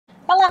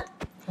Hola,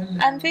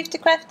 I'm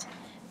Craft,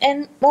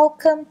 and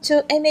welcome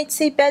to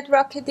MHC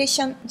Bedrock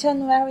Edition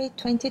January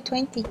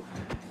 2020.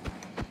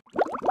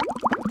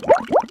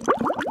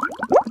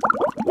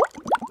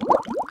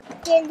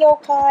 Hello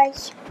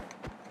guys.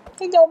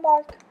 Hello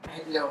Mark.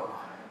 Hello.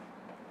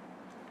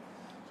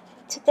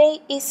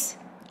 Today is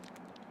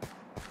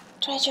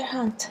treasure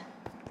hunt.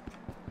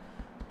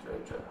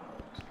 Treasure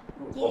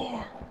hunt.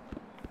 Yeah.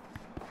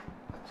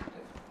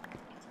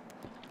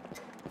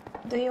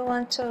 Do you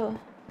want to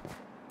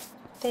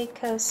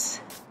take us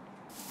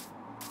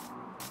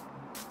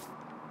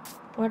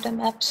where the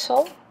map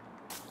show?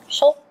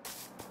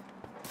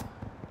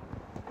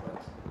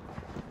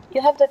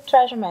 You have the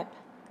treasure map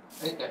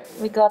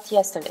we got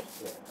yesterday.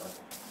 Yeah,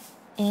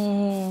 okay.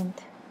 And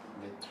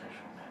The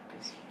treasure map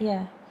is here.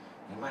 yeah,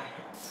 In my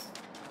hands.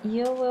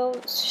 you will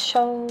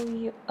show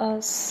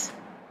us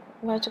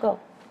where to go.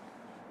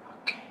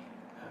 Okay.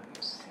 I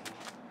will see.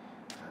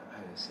 I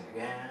will see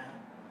again.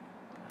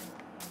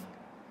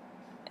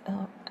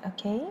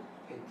 Okay.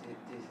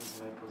 This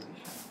is my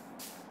position.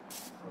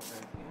 Over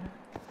here.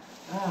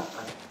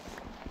 Okay.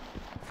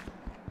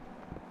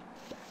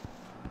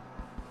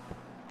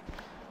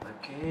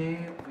 Okay,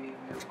 we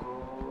will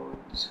go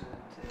to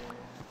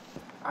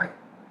the eye.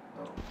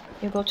 No.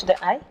 You go to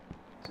the eye?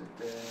 I think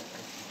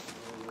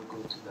we will go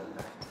to the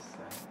left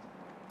side.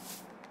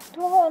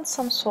 Do you want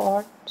some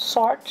sword?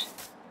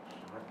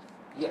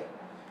 Yeah.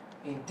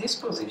 In this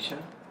position,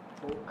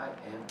 who I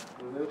am,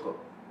 we will go.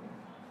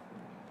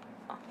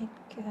 Oh my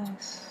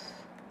gosh.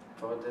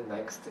 For the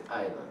next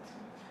island.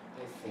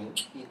 I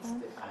think it's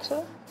the Two.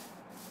 island.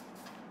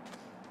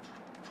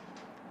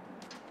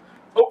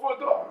 Over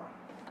there!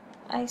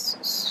 I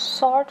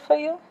sword for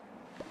you?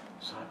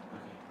 Sorry,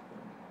 okay.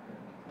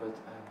 But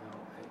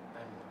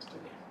I'm lost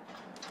again.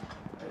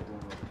 I don't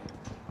know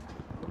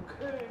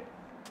anything. Okay.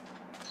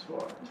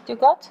 Sword. You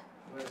got?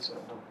 Where is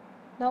sword? No.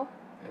 No?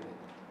 I didn't.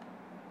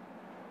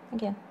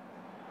 Again.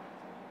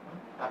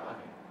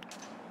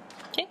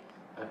 Okay.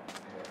 Okay.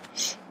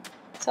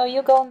 So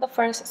you go on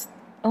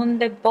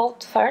the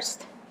boat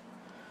first?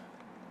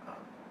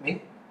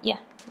 Me? Yeah,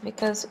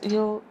 because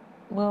you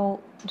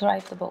will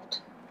drive the boat.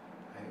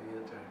 I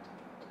will drive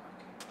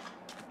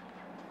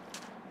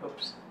the boat. Okay.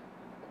 Oops.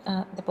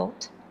 The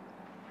boat?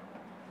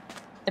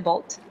 The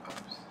boat?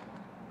 Oops.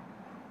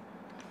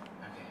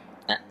 Okay.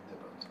 Uh. The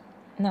boat.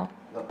 No,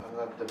 No, I'm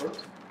not the boat.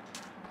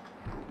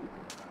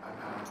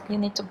 you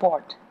need to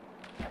board.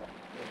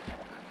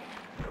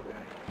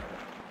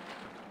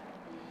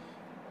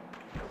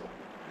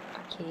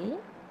 Okay.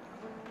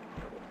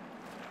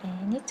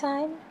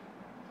 Anytime.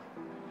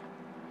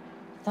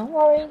 Don't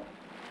worry.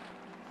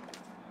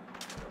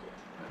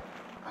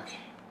 Okay.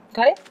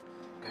 Got it?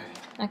 Got it.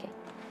 Okay.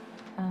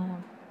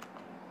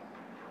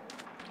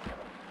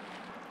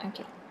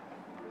 Okay.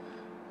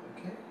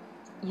 Okay.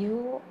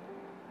 You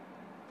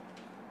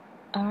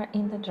are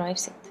in the drive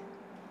seat.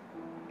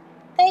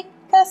 Take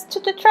us to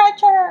the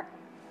treasure.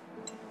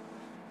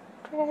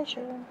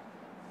 Treasure.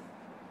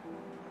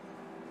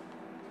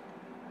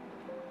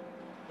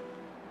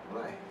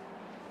 Why?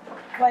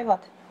 Why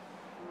what?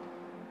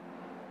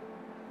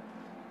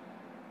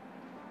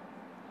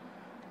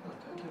 No,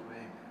 the other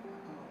way.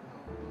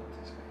 No, not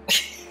this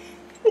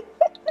way.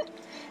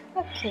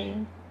 Okay.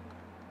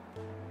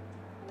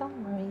 Don't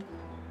worry.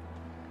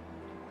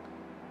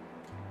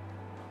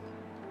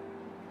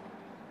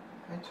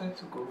 I tried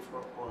to go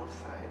for one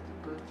side,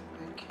 but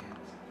I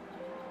can't.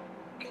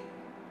 Okay.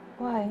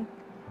 Why?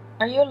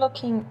 Are you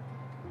looking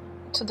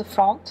to the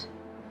front?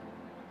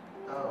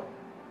 Oh.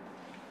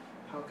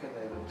 How can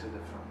I look to the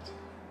front?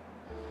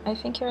 I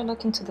think you're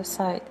looking to the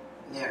side.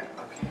 Yeah,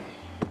 okay.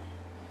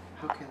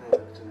 How can I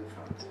look to the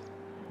front?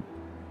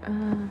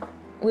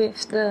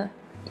 With the...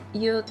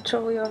 You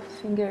throw your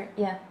finger...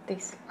 Yeah,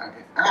 this.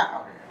 Okay.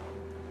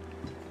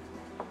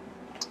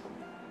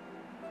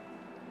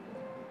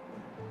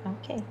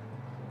 Okay. Okay.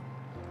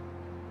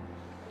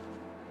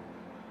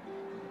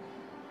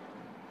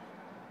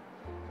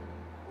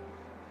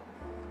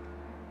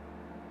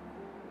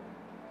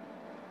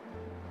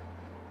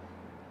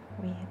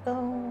 We're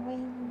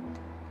going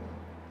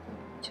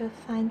to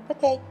find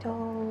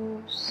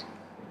potatoes.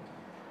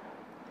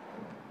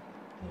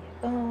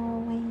 We're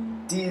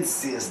going...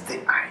 This is the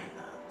island.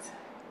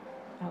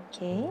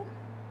 Okay.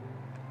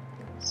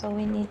 So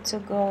we need to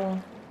go...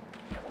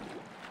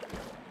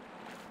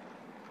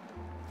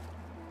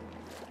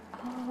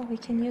 Oh, we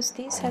can use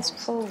this as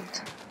food.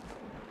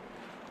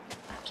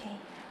 Okay.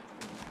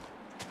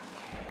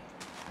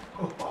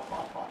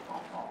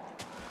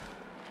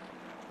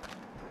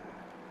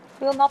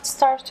 We'll not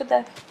starve to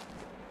death.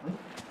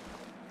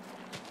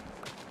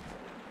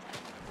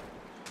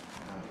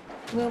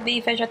 We'll be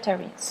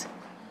vegetarians.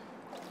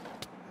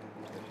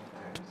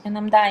 And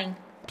I'm dying.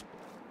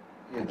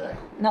 You die?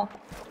 No,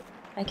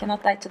 I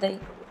cannot die today.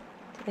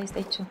 Today's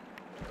day 2.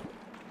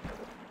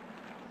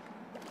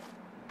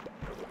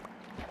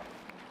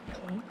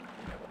 Okay.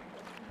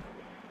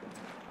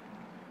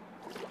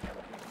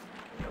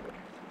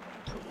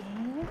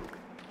 Okay.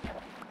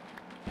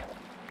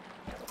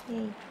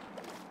 Yay.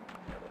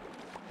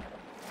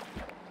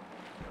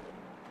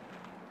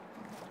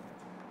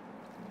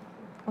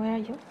 Where are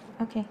you?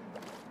 Okay.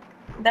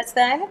 That's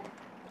the island?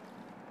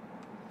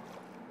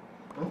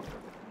 Hmm?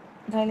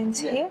 The island's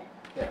here?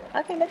 Yeah.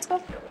 Okay, let's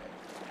go.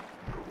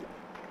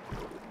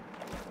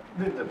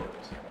 Leave the boat.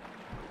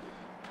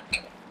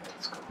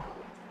 Let's go.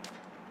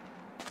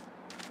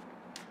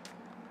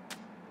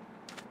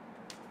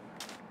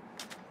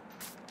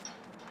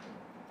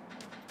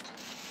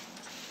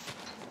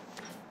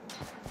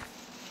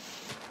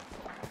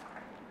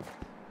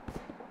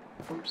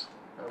 Oops,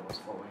 I was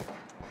following. Okay.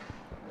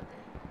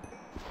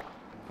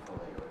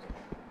 Follow you again.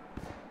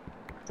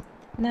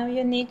 Now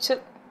you need to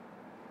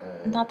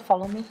not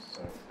follow me.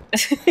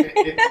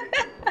 Sorry.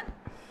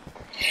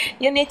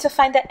 You need to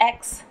find the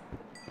X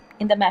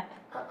in the map.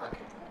 Okay.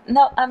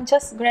 No, I'm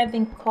just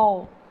grabbing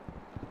coal.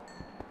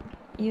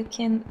 You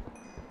can...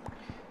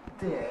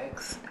 The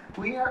X.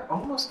 We are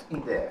almost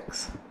in the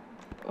X.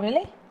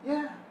 Really?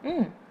 Yeah.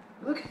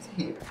 Look at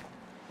here.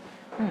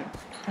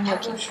 I'm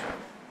looking.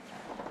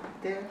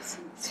 The X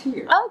is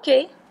here.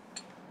 Okay.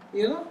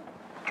 You know?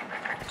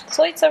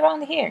 So it's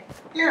around here.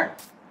 Yeah.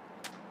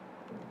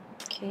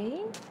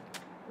 Okay.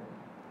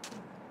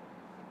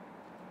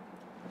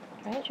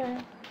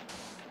 Treasure.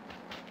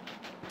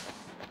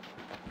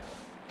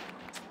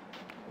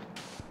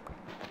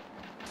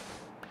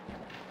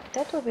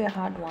 That will be a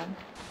hard one.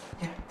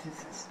 Yeah,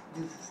 this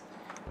is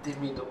the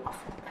middle of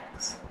the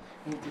X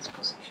in this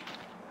position.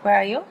 Where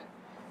are you?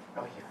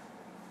 Oh yeah.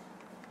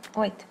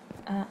 Wait,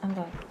 I'm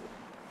going.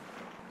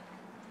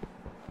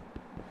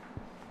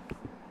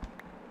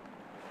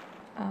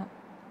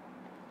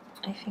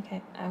 I think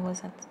I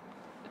wasn't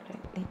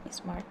really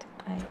smart.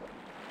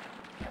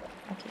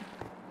 Okay.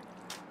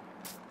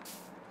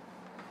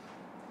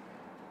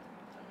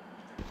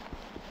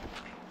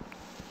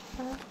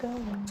 I'm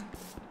going.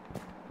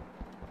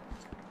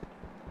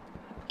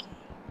 Okay.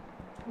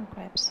 I'll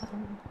grab some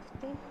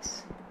of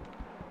this.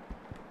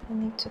 I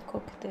need to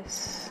cook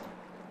this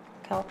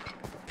kelp.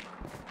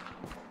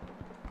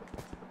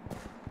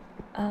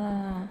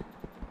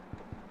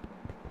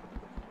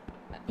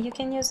 You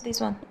can use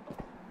this one.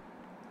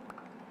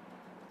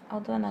 I'll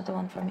do another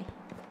one for me.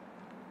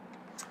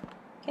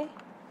 Okay?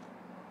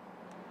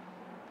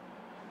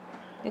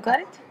 You got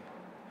it? Okay.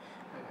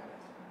 I got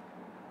it.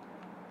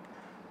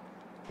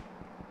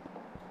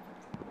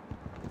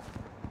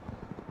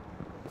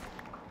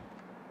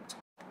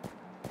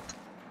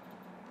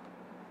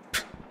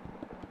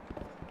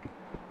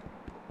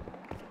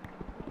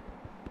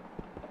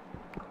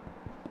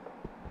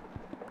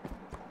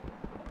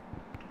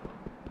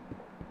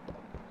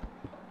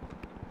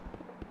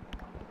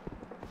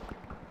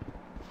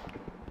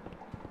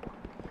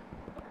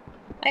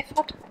 I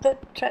thought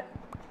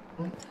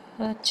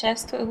the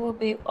chest will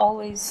be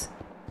always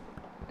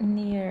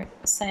near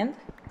sand,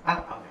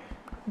 Okay.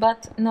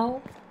 but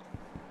no.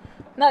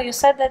 No, you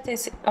said that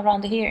is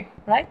around here,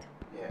 right?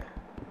 Yeah.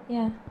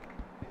 Yeah.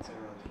 It's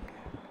around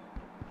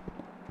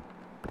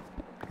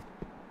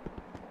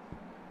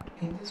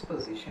here. In this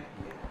position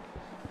here,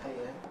 I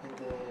am in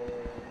the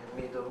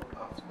middle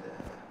of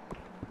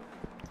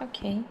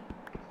Okay.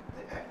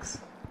 the X.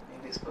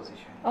 In this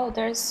position. Oh,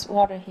 there's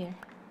water here.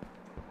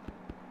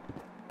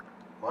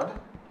 What?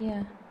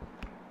 Yeah.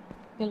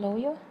 Below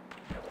you?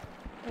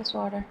 There's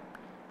water.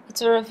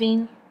 It's a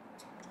ravine.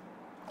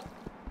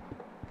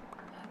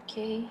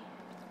 Okay.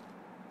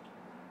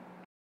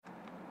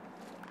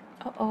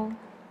 Uh-oh.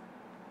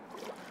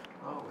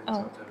 Oh, it's Oh.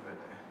 out over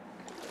there.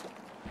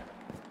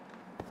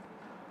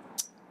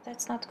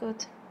 That's not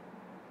good.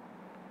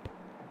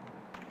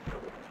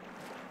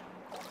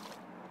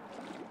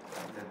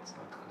 That's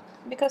not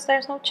good. Because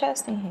there's no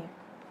chest in here.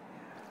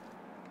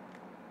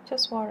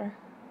 Just water.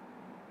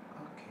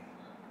 Okay.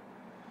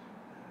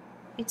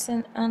 It's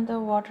an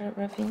underwater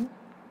ravine.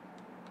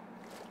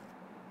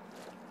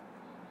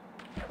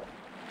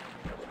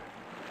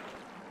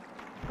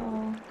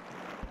 Oh.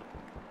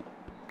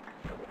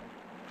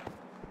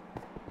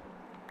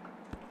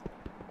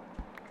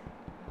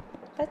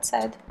 That's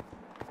sad.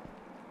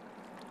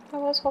 I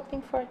was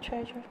hoping for a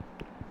treasure.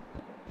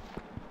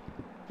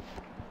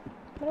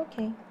 But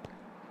okay.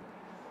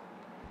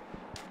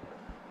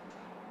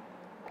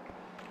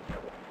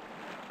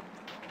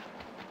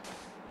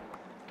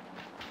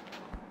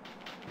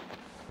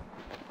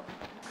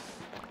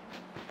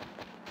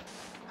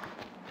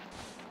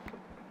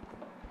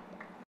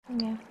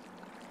 Yeah.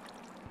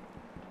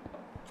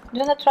 Do you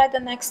wanna try the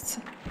next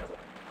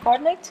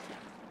coordinate?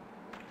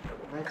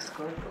 Next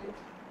coordinate?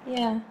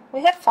 Yeah.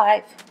 We have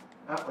 5.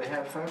 We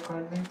have 5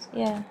 coordinates?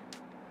 Yeah.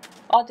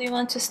 Or do you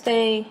want to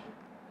stay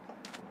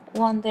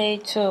one day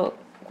to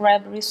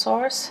grab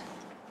resource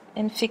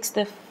and fix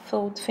the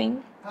food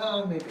thing?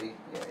 Maybe.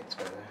 Yeah, it's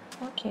better.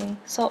 Okay.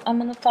 So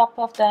I'm on the top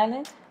of the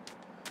island.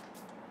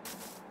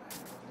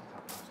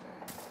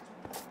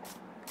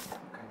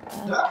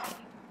 Okay.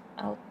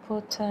 I'll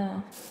put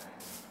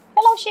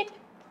hello sheep.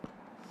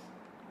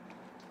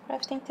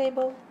 Crafting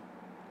table.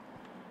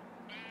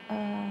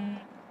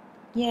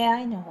 Yeah,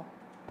 I know.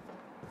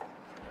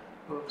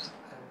 Oops,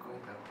 I'm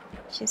going down.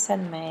 She said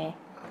meh.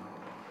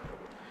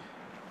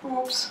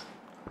 Oops.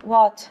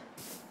 What?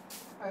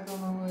 I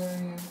don't know where I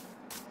am.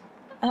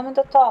 I'm at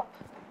the top.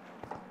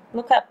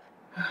 Look up.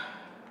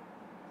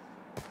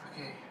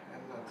 Okay,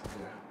 I'm not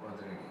there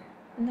bothering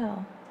you.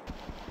 No.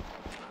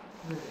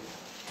 Where are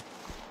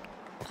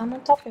you? I'm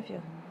on top of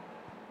you.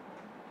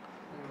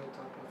 You're on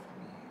top of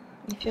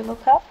me. If you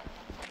look up,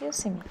 you'll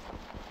see me.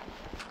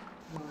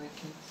 No, I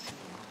can't see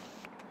you.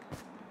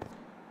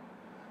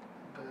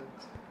 But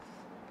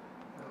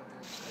now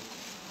I'm trying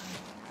to find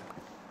you.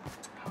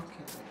 How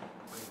can I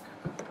wake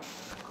up and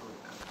go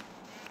up?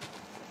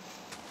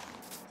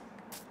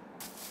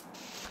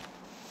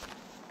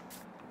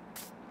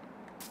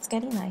 It's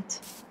getting night.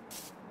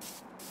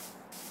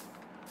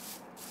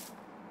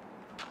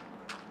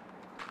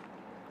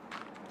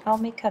 I'll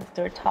make a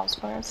dirt house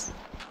for us.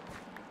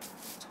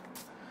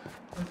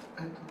 But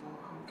I don't know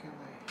how can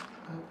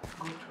I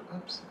go to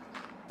upside.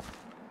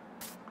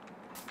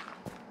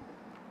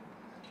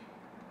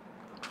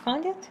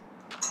 Found it?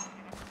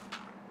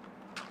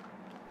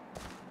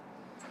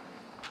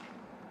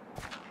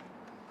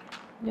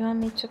 Do you want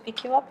me to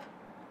pick you up?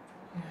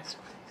 Yes,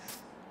 please.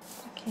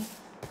 Okay.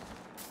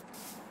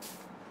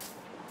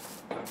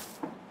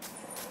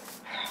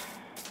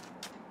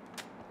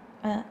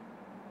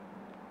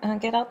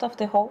 Get out of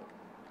the hole.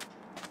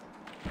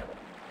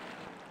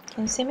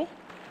 Can you see me?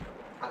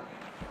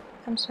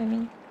 I'm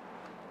swimming.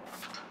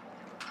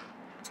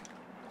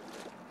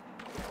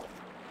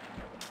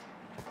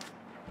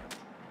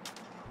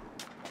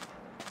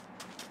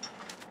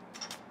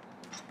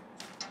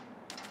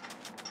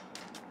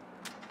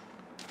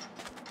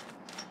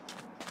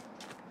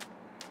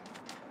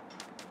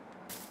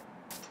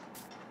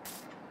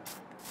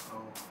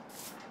 Oh,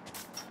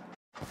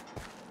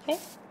 Okay?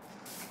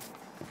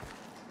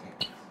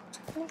 thank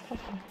you. No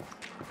problem.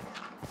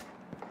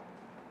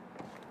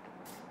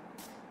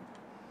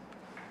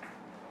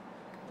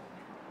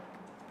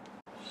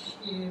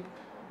 Sheep.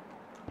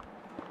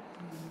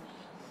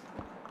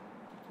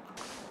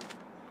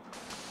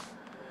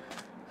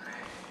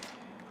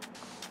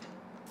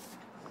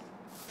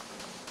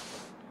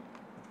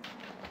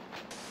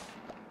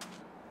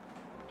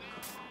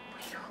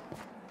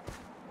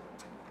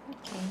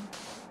 Okay.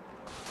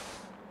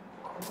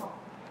 Cool.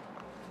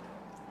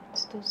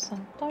 Let's do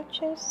some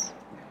torches.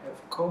 I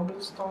have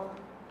cobblestone.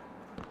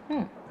 Hmm.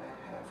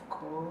 I have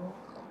coal.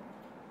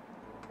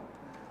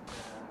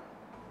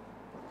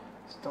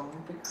 And,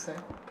 stone pickaxe.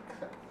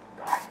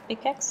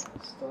 Pickaxe.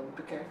 Stone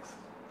pickaxe.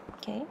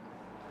 Okay. I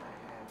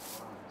have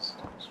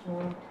stone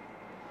sword.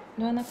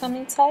 Do you wanna come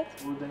inside?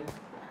 Wooden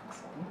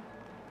axe.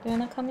 Do you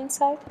wanna come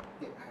inside?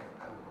 Yeah,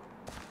 I will.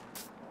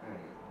 Where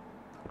are you?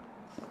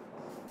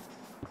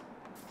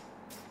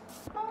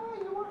 Oh,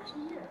 you are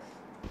here.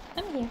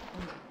 I'm here.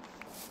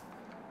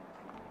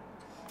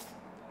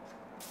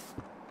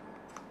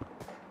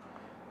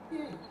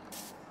 Yay.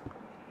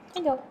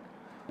 Hello.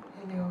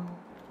 Hello.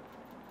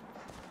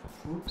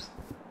 Oops.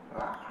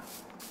 Ah.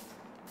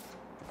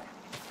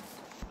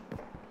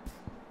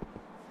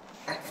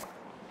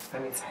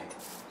 I'm inside.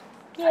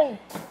 Yay.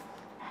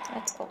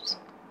 Let's close.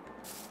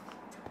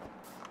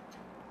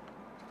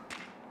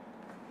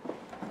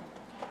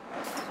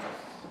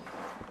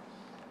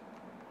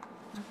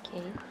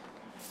 Okay.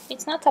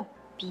 It's not a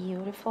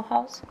beautiful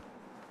house,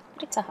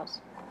 but it's a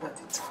house. But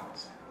it's a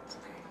house. It's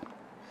okay.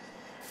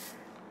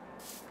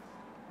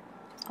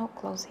 I'll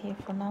close here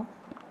for now.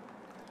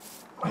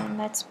 And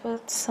let's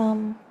put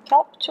some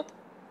kelp to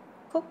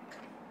cook.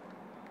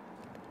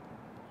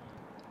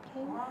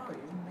 Okay. Wow, you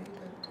made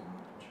that too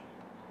much.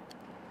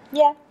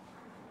 Yeah.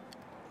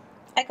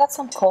 I got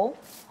some coal.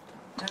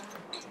 Okay.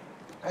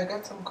 I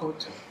got some coal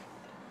too.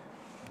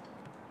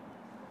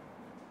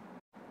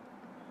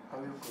 I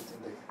will put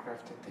in the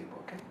crafting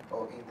table, okay?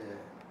 Or in the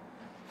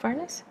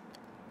Furnace?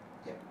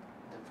 yeah,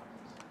 the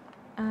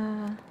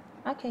furnace.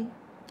 Okay.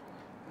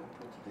 I'll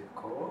put the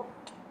coal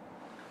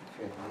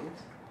if you need.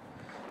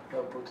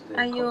 I'll put the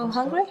Are you cobblestone.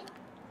 hungry?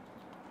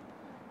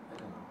 I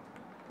don't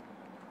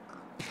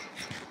know.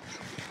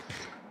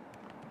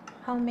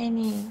 How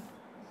many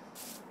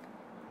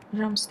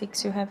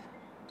drumsticks you have?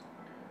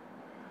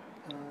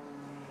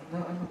 No,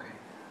 I'm okay.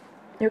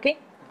 You okay?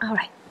 All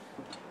right.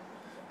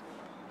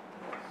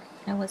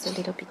 I was a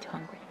little bit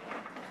hungry.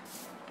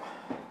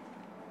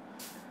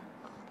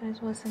 But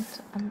it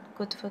wasn't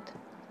good food.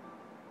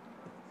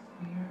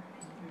 Here.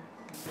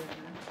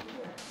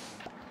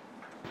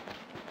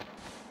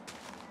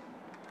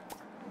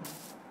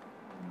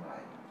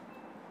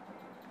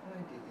 Why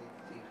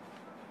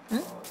did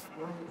it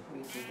why we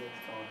didn't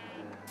found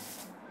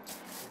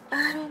the...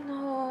 I don't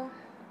know.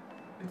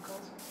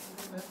 Because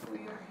we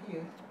are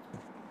here.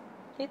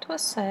 It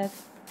was sad.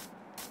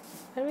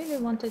 I really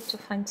wanted to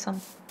find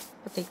some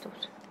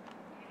potatoes.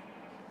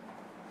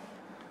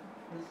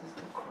 This is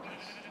the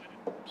cross.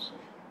 So,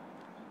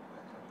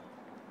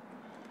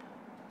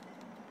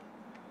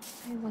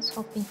 I was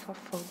hoping for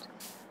food.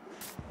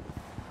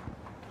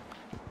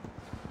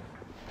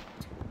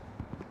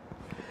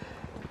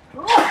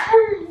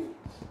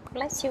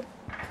 Bless you.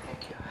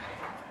 thank you.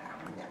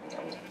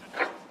 Okay.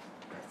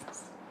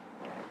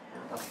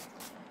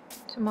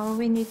 Tomorrow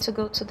we need to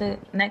go to the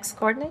next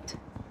coordinate.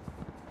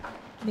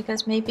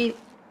 Because maybe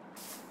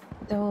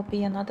there will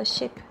be another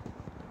ship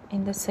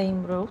in the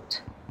same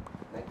route.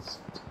 Next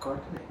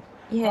coordinate.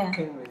 Yeah. How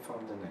can we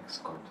find the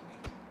next coordinate?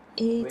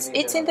 It's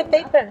in the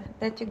another map? paper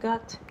that you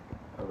got.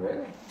 Oh,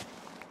 really?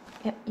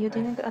 Yeah, you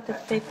didn't get the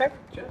paper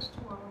Just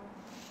one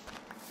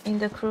in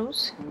the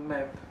cruise?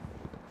 map.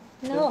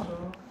 No. Just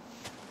one.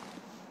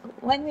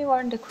 When we were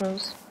on the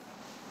cruise.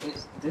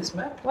 Is this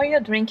map? Were you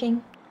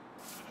drinking?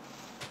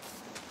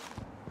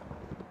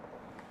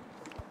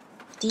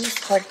 These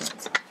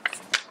coordinates.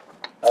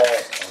 Oh,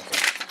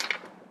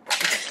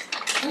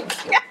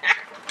 okay.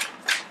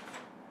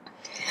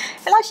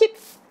 Hello, ship.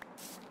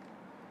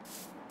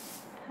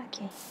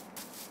 Okay.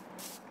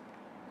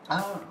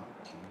 Ah,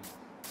 okay.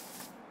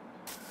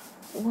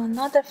 One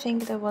other thing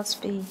that was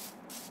be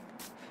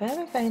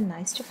very, very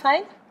nice to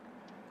find.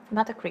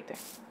 Not a creeper.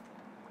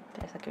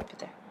 There's a creeper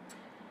there.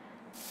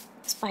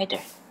 Spider.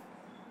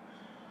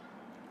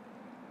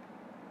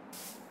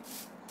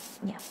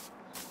 Yeah.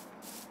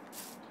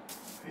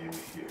 Maybe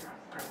here.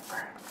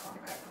 Prepared from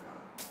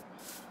everyone.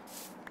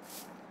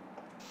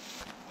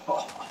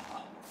 Oh.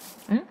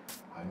 Hmm?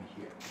 I'm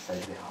here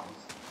inside the house.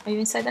 Are you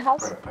inside the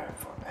house? Prepared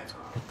for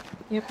everyone.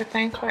 You're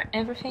preparing for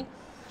everything?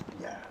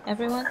 Yeah.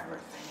 Everyone? For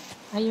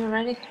everything. Are you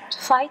ready to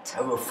fight?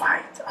 I will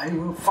fight. I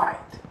will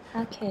fight.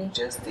 Okay.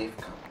 Just if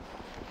come.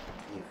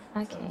 If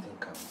Okay. something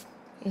comes.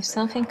 If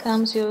something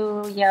comes,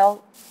 you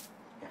yell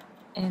Yeah.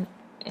 and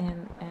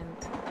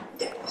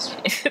Yes.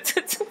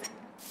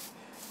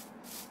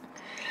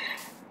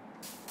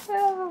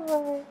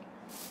 Oh,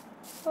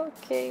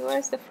 okay,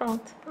 where's the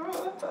front?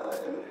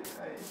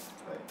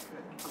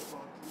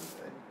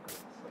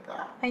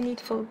 I need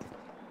food.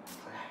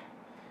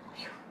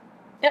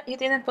 Yeah, you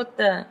didn't put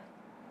the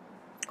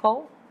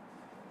coal?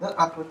 No,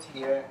 I put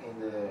here in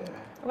the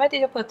Where did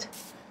you put?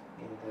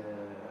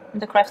 in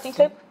The crafting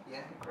table?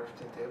 Yeah,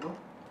 crafting table.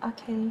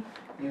 Okay.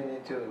 You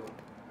need to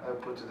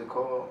put the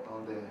coal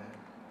on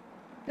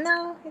the.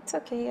 No, it's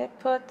okay. I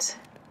put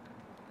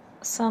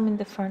some in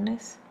the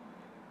furnace.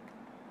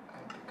 I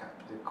pick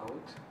up the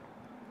coat.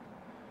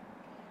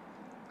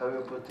 I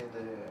will put in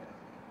the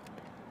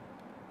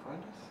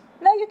furnace.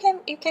 No, you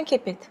can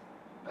keep it.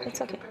 I It's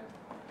can okay. keep it.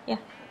 Yeah.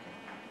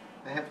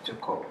 I have 2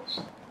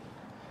 coals.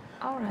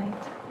 All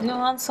right. Do you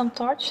want some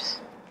torches?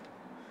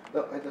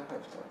 No, I don't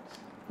have torches.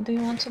 Do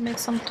you want to make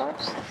some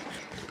torches?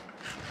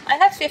 I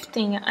have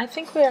 15. I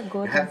think we are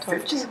good You on have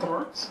torches. 15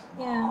 torches?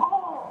 Yeah.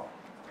 Oh.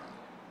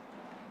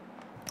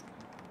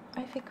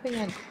 I think we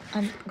are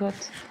good.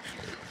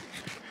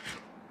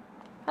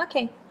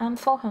 Okay, I'm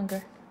full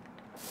hunger.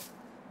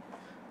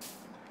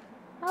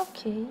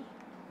 Okay.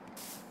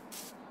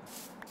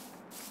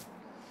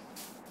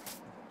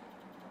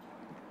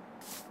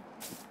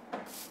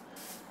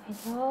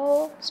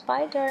 Hello,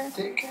 spider.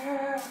 Take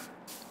care.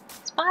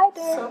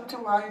 Spider.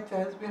 Something white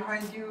is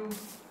behind you.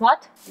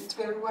 What? It's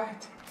very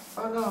white.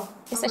 Oh no.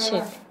 It's oh, a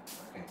sheep.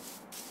 Okay.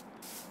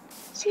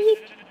 Sheep.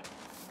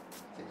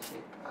 The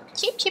sheep. Okay.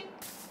 Sheep, sheep.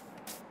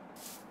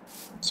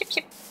 Sheep,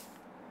 sheep.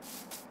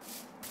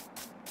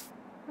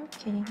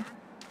 Okay.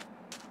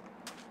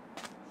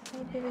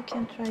 Maybe we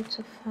can try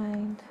to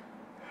find.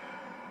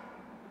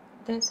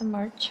 There's a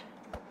merchant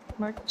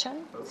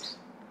Oops.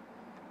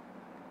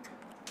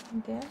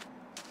 there.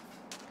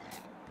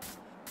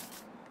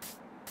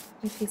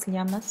 With his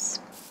llamas.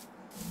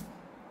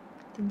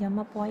 The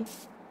llama boy.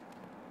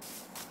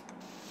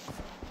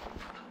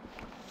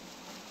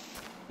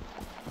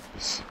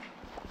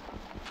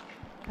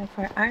 Try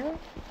for iron.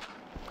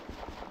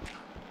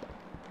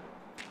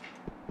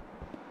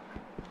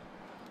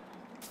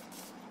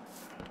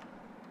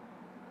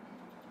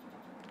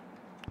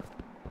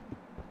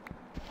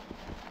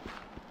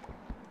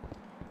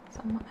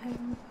 Some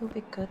iron will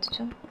be good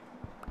too.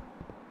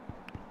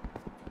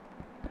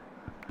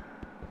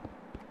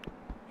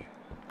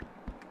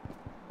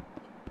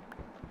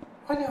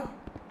 Oh no.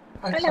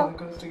 I Hello. saw a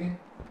ghost again.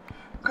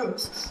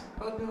 Ghosts.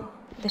 Oh no.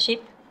 The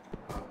sheep?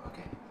 Oh,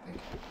 okay.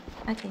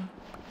 Thank you. Okay.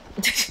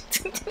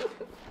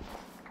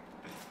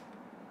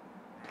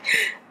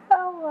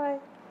 Oh my.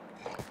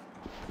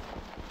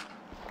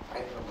 I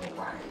don't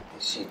know why the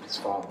sheep is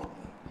following me.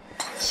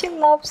 She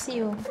loves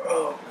you.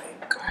 Oh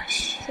my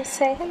gosh. She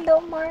say, hello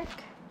Mark.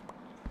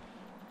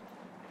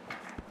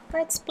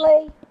 Let's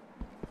play.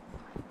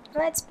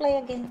 Let's play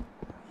again.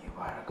 You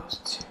are a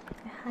ghost.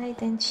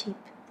 Hide and sheep.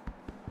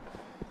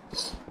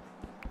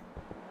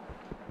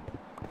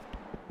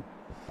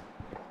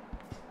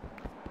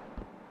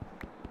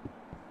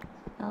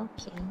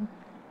 Okay.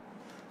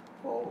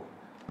 Oh.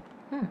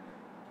 Hmm.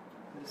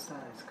 The sun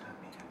is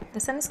coming again. The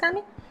sun is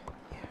coming?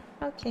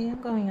 Yeah. Okay,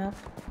 I'm going up.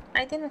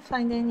 I didn't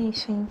find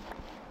anything.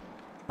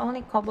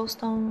 Only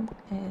cobblestone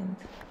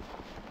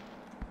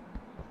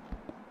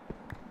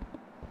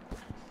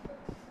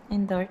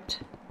and dirt.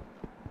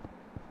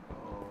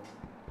 Oh.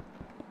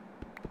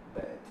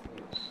 Bad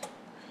news.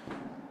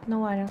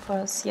 No iron for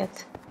us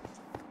yet.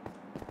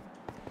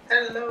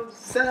 Hello,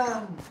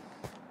 sun.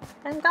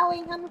 I'm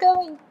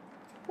going.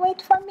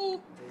 Wait for me.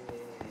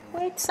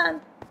 Wait,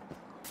 sun.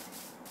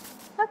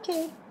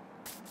 Okay.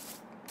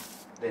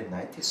 The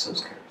night is so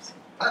scary.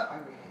 Hello.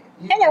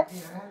 Hello.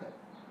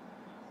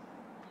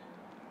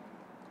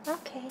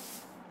 Okay.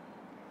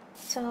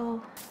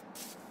 So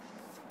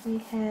we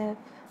have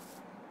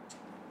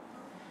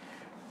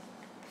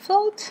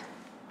float,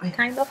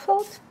 kind of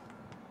float,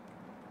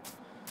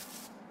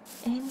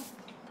 and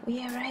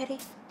we are ready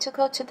to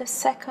go to the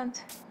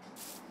second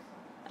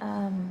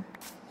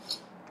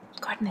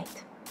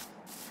coordinate.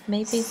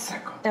 Maybe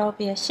there will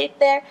be a ship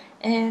there,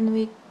 and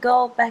we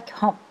go back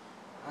home.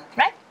 Okay.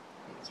 Right?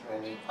 It's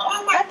ready.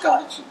 Oh my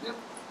God!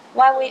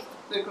 While we,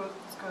 There goes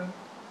this guy.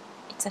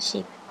 it's a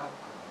ship. Oh,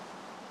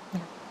 Yeah.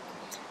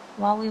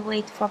 While we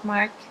wait for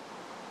Mark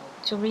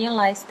to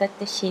realize that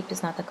the ship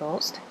is not a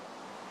ghost,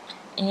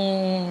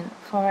 and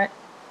for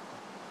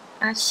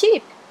a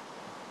ship,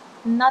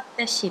 not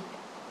the ship,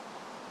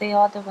 the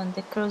other one,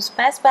 the cruise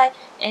pass by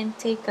and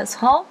take us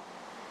home.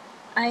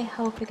 I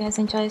hope you guys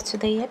enjoyed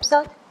today's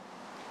episode,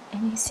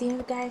 and we see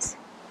you guys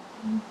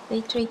in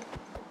day 3.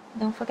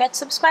 Don't forget to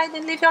subscribe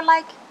and leave your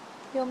like.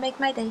 You'll make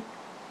my day.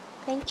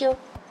 Thank you.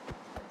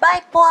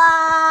 Bye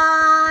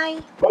bye.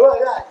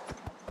 Bye.